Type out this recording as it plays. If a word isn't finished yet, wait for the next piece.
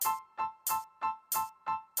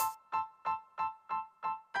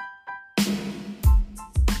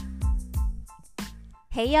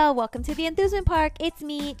Hey y'all, welcome to the Enthusement Park. It's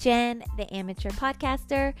me, Jen, the amateur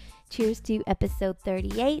podcaster. Cheers to episode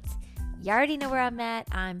 38. You already know where I'm at.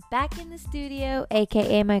 I'm back in the studio,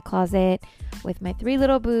 aka my closet, with my three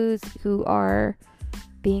little boos who are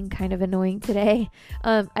being kind of annoying today.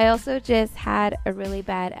 I also just had a really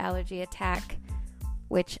bad allergy attack,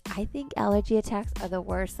 which I think allergy attacks are the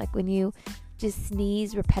worst. Like when you just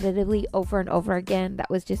sneeze repetitively over and over again.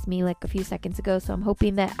 That was just me like a few seconds ago. So I'm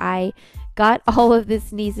hoping that I got all of the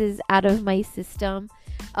sneezes out of my system.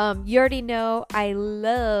 You already know I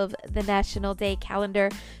love the National Day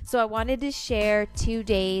calendar. So I wanted to share 2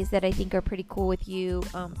 days that I think are pretty cool with you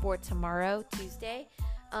for tomorrow, Tuesday.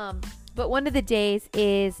 But one of the days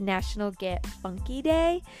is National Get Funky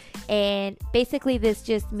Day. And basically this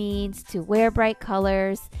just means to wear bright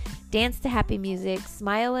colors, dance to happy music,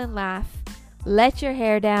 smile and laugh, let your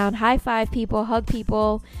hair down, high five people, hug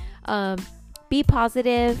people, be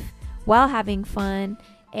positive while having fun,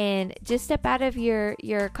 and just step out of your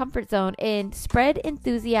comfort zone and spread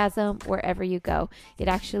enthusiasm wherever you go. It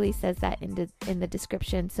actually says that in the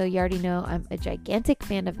description, so you already know I'm a gigantic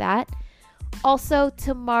fan of that. Also,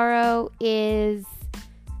 tomorrow is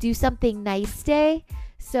Do Something Nice Day.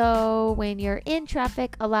 So when you're in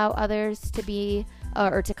traffic, allow others to be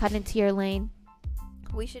or to cut into your lane.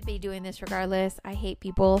 We should be doing this regardless. I hate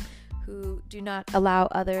people who do not allow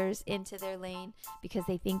others into their lane because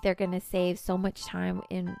they think they're going to save so much time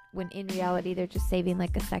when in reality they're just saving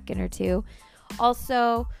like a second or two.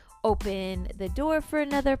 Also, open the door for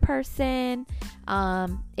another person.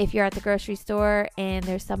 If you're at the grocery store and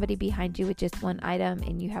there's somebody behind you with just one item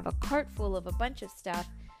and you have a cart full of a bunch of stuff,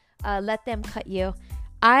 let them cut you.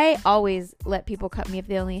 I always let people cut me if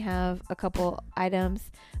they only have a couple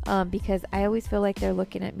items because I always feel like they're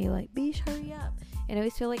looking at me like, "Beesh, hurry up." And I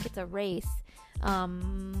always feel like it's a race.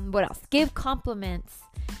 What else? Give compliments.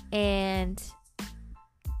 And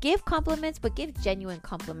give compliments, but give genuine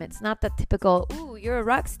compliments. Not the typical, "Ooh, you're a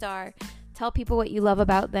rock star." Tell people what you love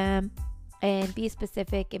about them and be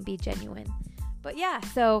specific and be genuine. But yeah,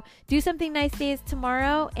 so Do Something Nice Days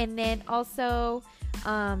tomorrow. And then also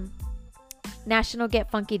National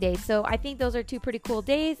Get Funky Day. So I think those are 2 pretty cool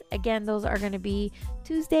days. Again, those are going to be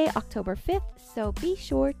Tuesday, October 5th. So be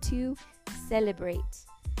sure to celebrate.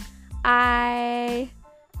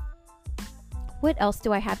 What else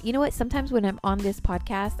do I have? You know what? Sometimes when I'm on this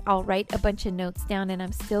podcast, I'll write a bunch of notes down and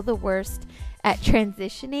I'm still the worst at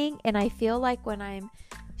transitioning. And I feel like when I'm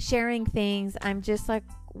sharing things, I'm just like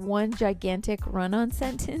one gigantic run-on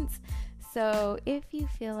sentence. So if you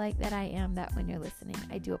feel like that I am that when you're listening,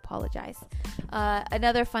 I do apologize.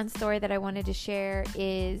 Another fun story that I wanted to share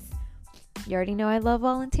is, you already know I love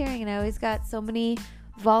volunteering and I always got so many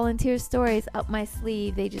volunteer stories up my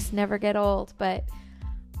sleeve. They just never get old. But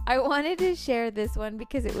I wanted to share this one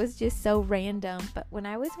because it was just so random. But when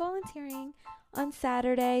I was volunteering on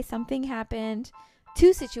Saturday, something happened.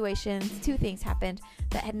 2 things happened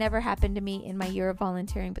that had never happened to me in my year of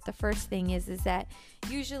volunteering. But the first thing is that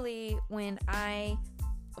usually when I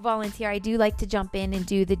volunteer, I do like to jump in and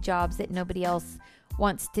do the jobs that nobody else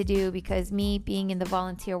wants to do, because me being in the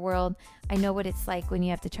volunteer world, I know what it's like when you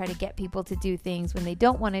have to try to get people to do things when they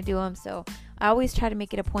don't want to do them. So I always try to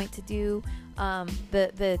make it a point to do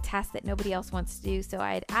the task that nobody else wants to do. So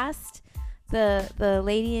I had asked the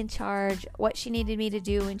lady in charge what she needed me to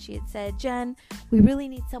do, and she had said, "Jen, we really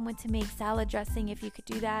need someone to make salad dressing. If you could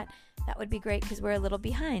do that, that would be great because we're a little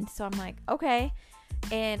behind." So I'm like, okay.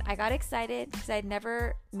 And I got excited because I'd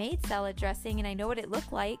never made salad dressing and I know what it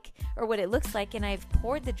looks like, and I've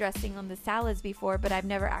poured the dressing on the salads before, but I've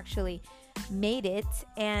never actually made it.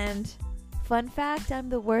 And fun fact, I'm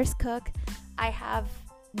the worst cook. I have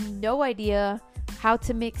no idea how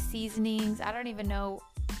to mix seasonings. I don't even know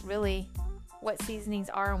really what seasonings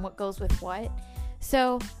are and what goes with what.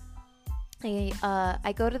 So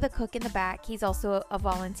I go to the cook in the back. He's also a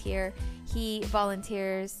volunteer. He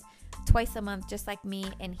volunteers twice a month just like me,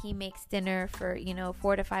 and he makes dinner for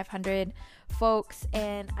 400 to 500 folks.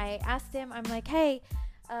 And I asked him, I'm like, "Hey,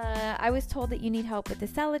 I was told that you need help with the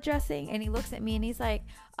salad dressing." And he looks at me and he's like,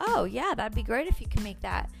 "Oh yeah, that'd be great if you can make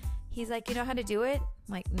that." He's like, "You know how to do it?"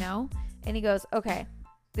 I'm like, "No." And he goes, "Okay,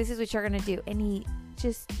 this is what you're gonna do." And he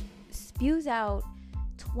just spews out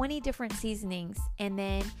 20 different seasonings, and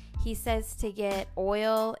then he says to get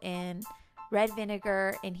oil and red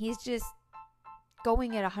vinegar, and he's just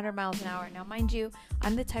going at 100 miles an hour. Now, mind you,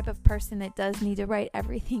 I'm the type of person that does need to write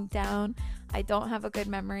everything down. I don't have a good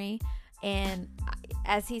memory, and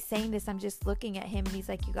as he's saying this, I'm just looking at him, and he's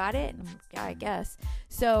like, "You got it?" And I'm like, "Yeah, I guess."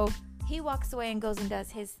 So he walks away and goes and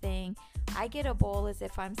does his thing. I get a bowl as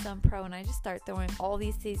if I'm some pro, and I just start throwing all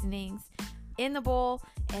these seasonings in the bowl,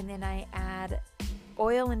 and then I add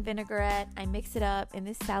oil and vinaigrette. I mix it up, and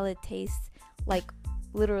this salad tastes like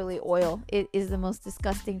literally oil. It is the most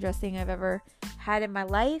disgusting dressing I've ever had in my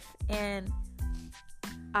life, and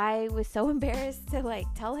I was so embarrassed to like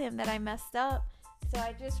tell him that I messed up. So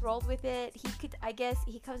I just rolled with it. I guess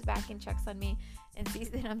he comes back and checks on me and sees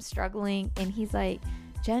that I'm struggling, and he's like,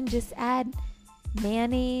 Jen, just add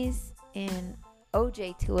mayonnaise and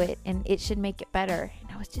OJ to it and it should make it better.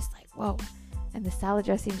 And I was just like, whoa. And the salad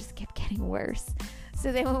dressing just kept getting worse.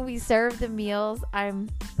 So then when we served the meals, I'm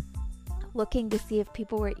looking to see if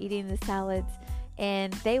people were eating the salads,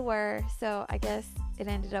 and they were. So I guess it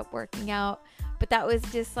ended up working out. But that was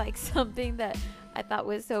just like something that I thought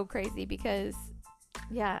was so crazy, because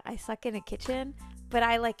yeah, I suck in a kitchen, but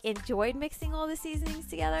I like enjoyed mixing all the seasonings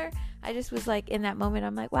together. I just was like, in that moment,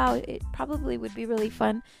 I'm like, wow, it probably would be really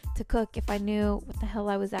fun to cook if I knew what the hell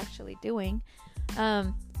I was actually doing.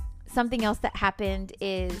 Something else that happened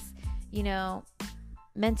is,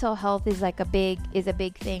 mental health is a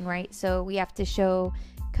big thing, right? So we have to show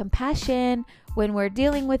compassion when we're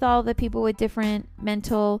dealing with all the people with different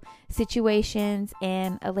mental situations.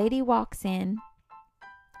 And a lady walks in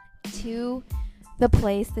to the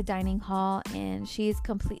place, the dining hall, and she's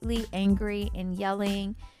completely angry and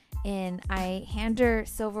yelling, and I hand her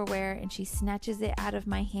silverware and she snatches it out of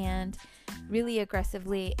my hand really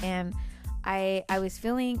aggressively. And I was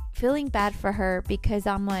feeling bad for her, because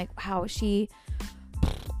I'm like, wow,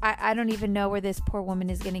 I don't even know where this poor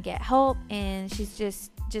woman is going to get help, and she's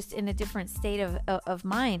just in a different state of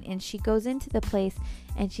mind. And she goes into the place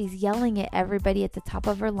and she's yelling at everybody at the top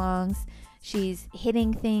of her lungs. She's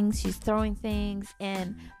hitting things, she's throwing things,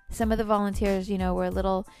 and some of the volunteers, were a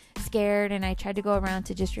little scared, and I tried to go around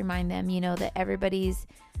to just remind them, that everybody's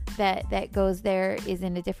that goes there is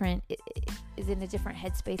in a different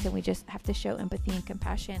headspace, and we just have to show empathy and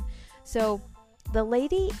compassion. So the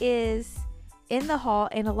lady is in the hall,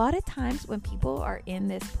 and a lot of times when people are in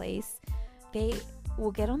this place, they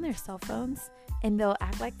will get on their cell phones and they'll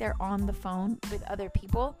act like they're on the phone with other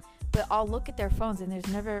people, but I'll look at their phones and there's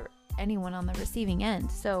never anyone on the receiving end.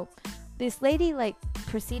 So this lady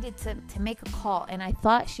proceeded to make a call, and I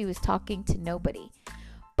thought she was talking to nobody.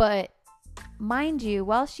 But mind you,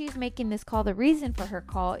 while she's making this call, the reason for her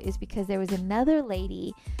call is because there was another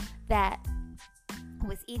lady that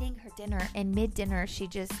was eating her dinner, and mid-dinner she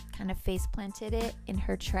just kind of face planted it in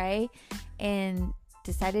her tray and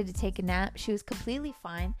decided to take a nap. She was completely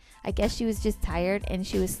fine. I guess she was just tired, and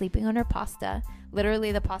she was sleeping on her pasta.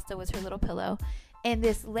 Literally, the pasta was her little pillow. And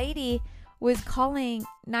this lady was calling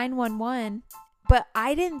 911, but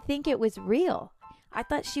I didn't think it was real. I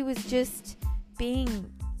thought she was just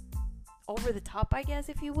being over the top, I guess,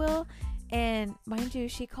 if you will. And mind you,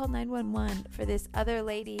 she called 911 for this other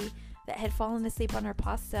lady that had fallen asleep on her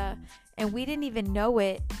pasta, and we didn't even know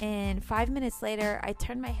it. And 5 minutes later, I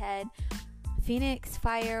turned my head. Phoenix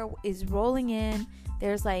Fire is rolling in.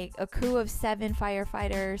 There's like a crew of 7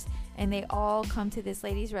 firefighters, and they all come to this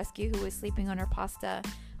lady's rescue who was sleeping on her pasta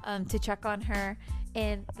to check on her.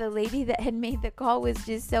 And the lady that had made the call was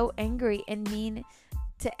just so angry and mean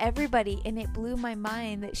to everybody, and it blew my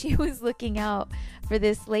mind that she was looking out for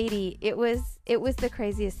this lady. It was the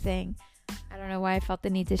craziest thing. I don't know why I felt the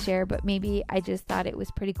need to share, but maybe I just thought it was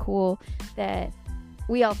pretty cool that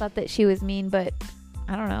we all thought that she was mean, but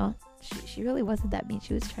I don't know. She really wasn't that mean.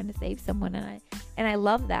 She was trying to save someone, and I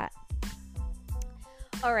love that.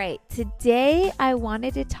 All right, today I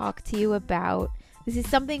wanted to talk to you about, this is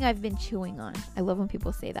something I've been chewing on. I love when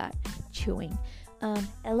people say that, chewing.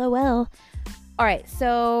 LOL. All right,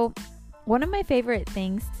 so one of my favorite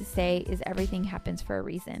things to say is everything happens for a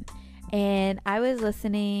reason. And I was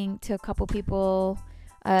listening to a couple people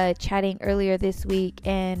chatting earlier this week,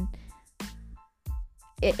 and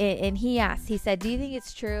he said, do you think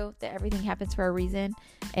it's true that everything happens for a reason?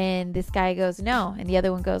 And this guy goes, no. And the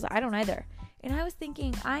other one goes, I don't either. And I was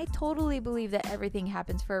thinking, I totally believe that everything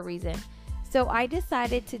happens for a reason. So I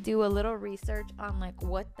decided to do a little research on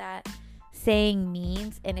what that saying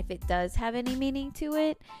means, and if it does have any meaning to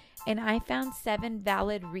it. And I found 7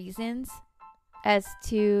 valid reasons as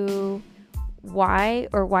to why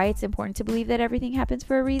it's important to believe that everything happens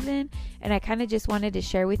for a reason. And I kind of just wanted to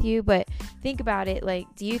share with you. But think about it,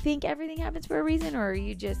 do you think everything happens for a reason, or are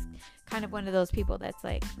you just kind of one of those people that's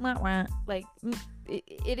like, wah, wah,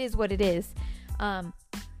 it is what it is. All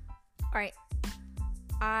right,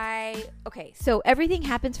 so everything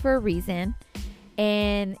happens for a reason,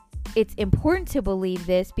 and it's important to believe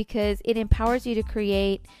this because it empowers you to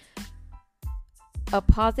create a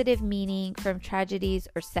positive meaning from tragedies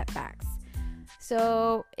or setbacks.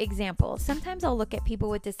 So, example, sometimes I'll look at people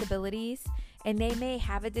with disabilities, and they may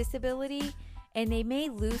have a disability and they may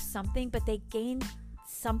lose something, but they gain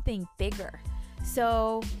something bigger.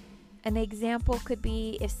 So an example could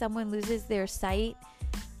be if someone loses their sight,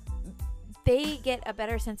 they get a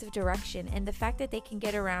better sense of direction. And the fact that they can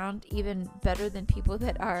get around even better than people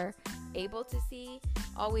that are able to see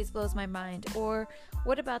always blows my mind. Or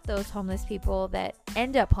what about those homeless people that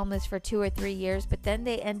end up homeless for 2 or 3 years, but then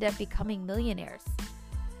they end up becoming millionaires?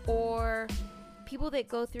 Or people that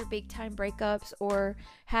go through big time breakups or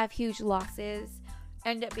have huge losses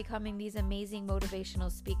end up becoming these amazing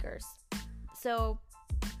motivational speakers. So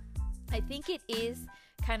I think it is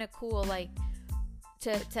kind of cool, like,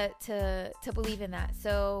 to believe in that.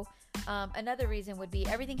 So another reason would be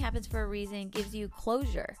everything happens for a reason gives you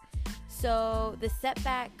closure. So the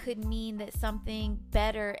setback could mean that something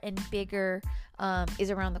better and bigger is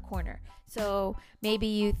around the corner. So maybe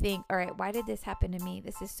you think, all right, why did this happen to me?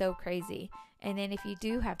 This is so crazy. And then if you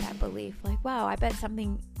do have that belief, like, wow, I bet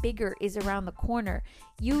something bigger is around the corner,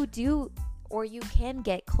 you do, or you can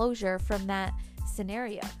get closure from that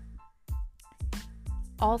scenario.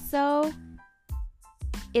 Also,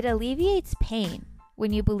 it alleviates pain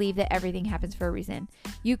when you believe that everything happens for a reason.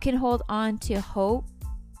 You can hold on to hope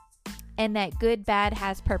and that good, bad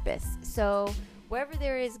has purpose. So wherever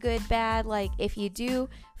there is good, bad, like if you do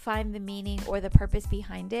find the meaning or the purpose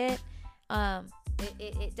behind it,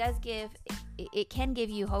 it can give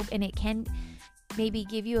you hope, and it can maybe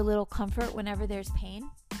give you a little comfort whenever there's pain.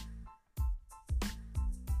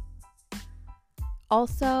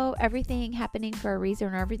 Also, everything happening for a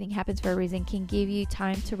reason, or everything happens for a reason, can give you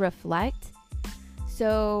time to reflect.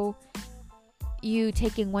 So you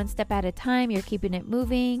taking one step at a time, you're keeping it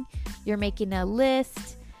moving, you're making a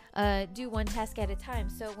list, do one task at a time.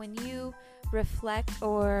 So when you reflect,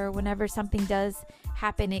 or whenever something does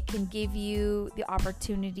happen, it can give you the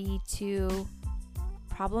opportunity to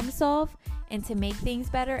problem solve and to make things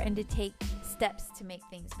better and to take steps to make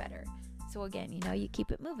things better. So again, you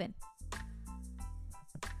keep it moving.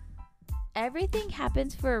 Everything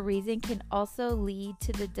happens for a reason can also lead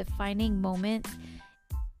to the defining moments,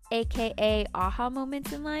 aka aha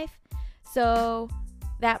moments in life. So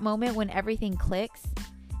that moment when everything clicks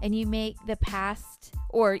and you make the past,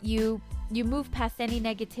 or you move past any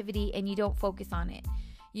negativity and you don't focus on it.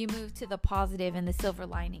 You move to the positive and the silver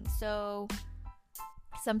lining. So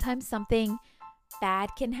sometimes something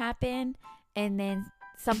bad can happen and then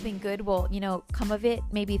something good will, come of it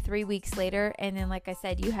maybe 3 weeks later. And then, like I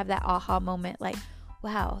said, you have that aha moment, like,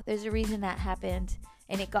 wow, there's a reason that happened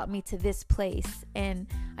and it got me to this place. And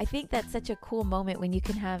I think that's such a cool moment when you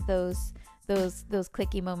can have those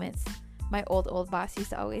clicky moments. My old boss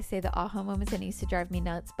used to always say the aha moments, and it used to drive me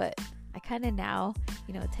nuts, but I kind of now,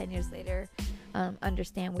 10 years later,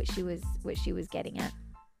 understand what she was getting at.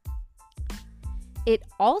 It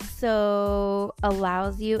also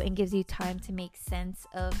allows you and gives you time to make sense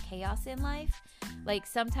of chaos in life. Like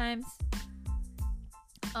sometimes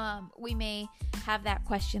we may have that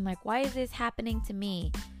question, like, why is this happening to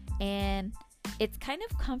me? And it's kind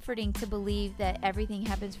of comforting to believe that everything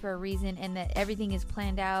happens for a reason and that everything is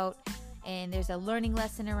planned out and there's a learning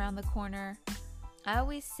lesson around the corner. I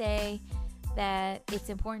always say that it's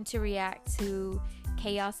important to react to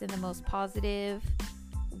chaos in the most positive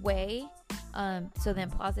way, so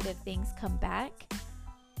then positive things come back.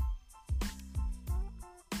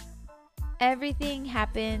 Everything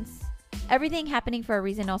happening for a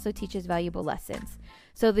reason also teaches valuable lessons.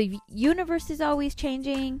 So the universe is always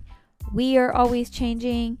changing, we are always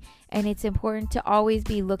changing, and it's important to always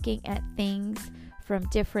be looking at things from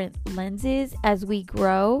different lenses as we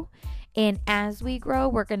grow. And as we grow,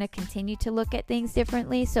 we're going to continue to look at things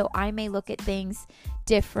differently. So I may look at things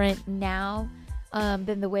different now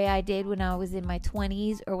than the way I did when I was in my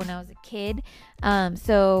 20s or when I was a kid.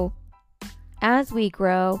 So as we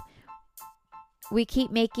grow, we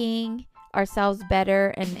keep making ourselves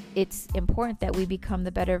better, and it's important that we become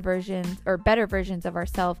the better versions of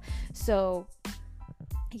ourselves. So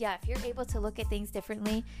yeah, if you're able to look at things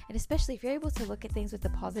differently, and especially if you're able to look at things with a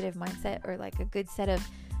positive mindset or like a good set of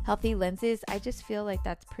healthy lenses, I just feel like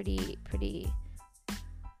that's pretty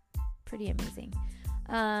amazing.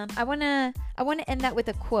 I want to end that with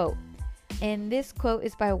a quote. And this quote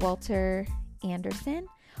is by Walter Anderson,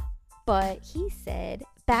 but he said,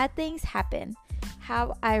 "Bad things happen.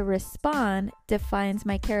 How I respond defines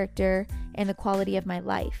my character and the quality of my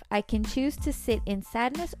life. I can choose to sit in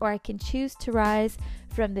sadness, or I can choose to rise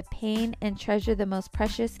from the pain and treasure the most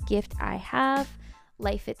precious gift I have,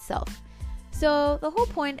 life itself." So the whole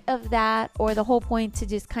point of that, or the whole point to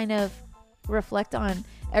just kind of reflect on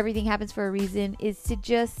everything happens for a reason, is to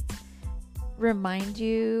just remind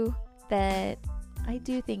you that I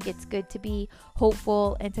do think it's good to be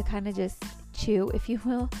hopeful and to kind of just chew, if you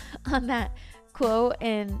will, on that quote,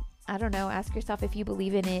 and I don't know, ask yourself if you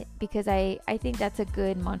believe in it, because I think that's a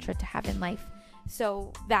good mantra to have in life.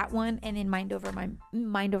 So that one and in Mind Over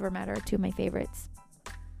Matter are two of my favorites.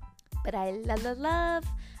 But I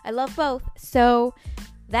love both. So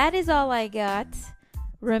that is all I got.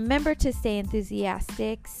 Remember to stay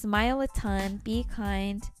enthusiastic, smile a ton, be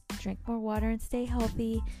kind, drink more water, and stay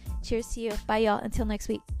healthy. Cheers to you. Bye, y'all. Until next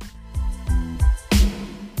week.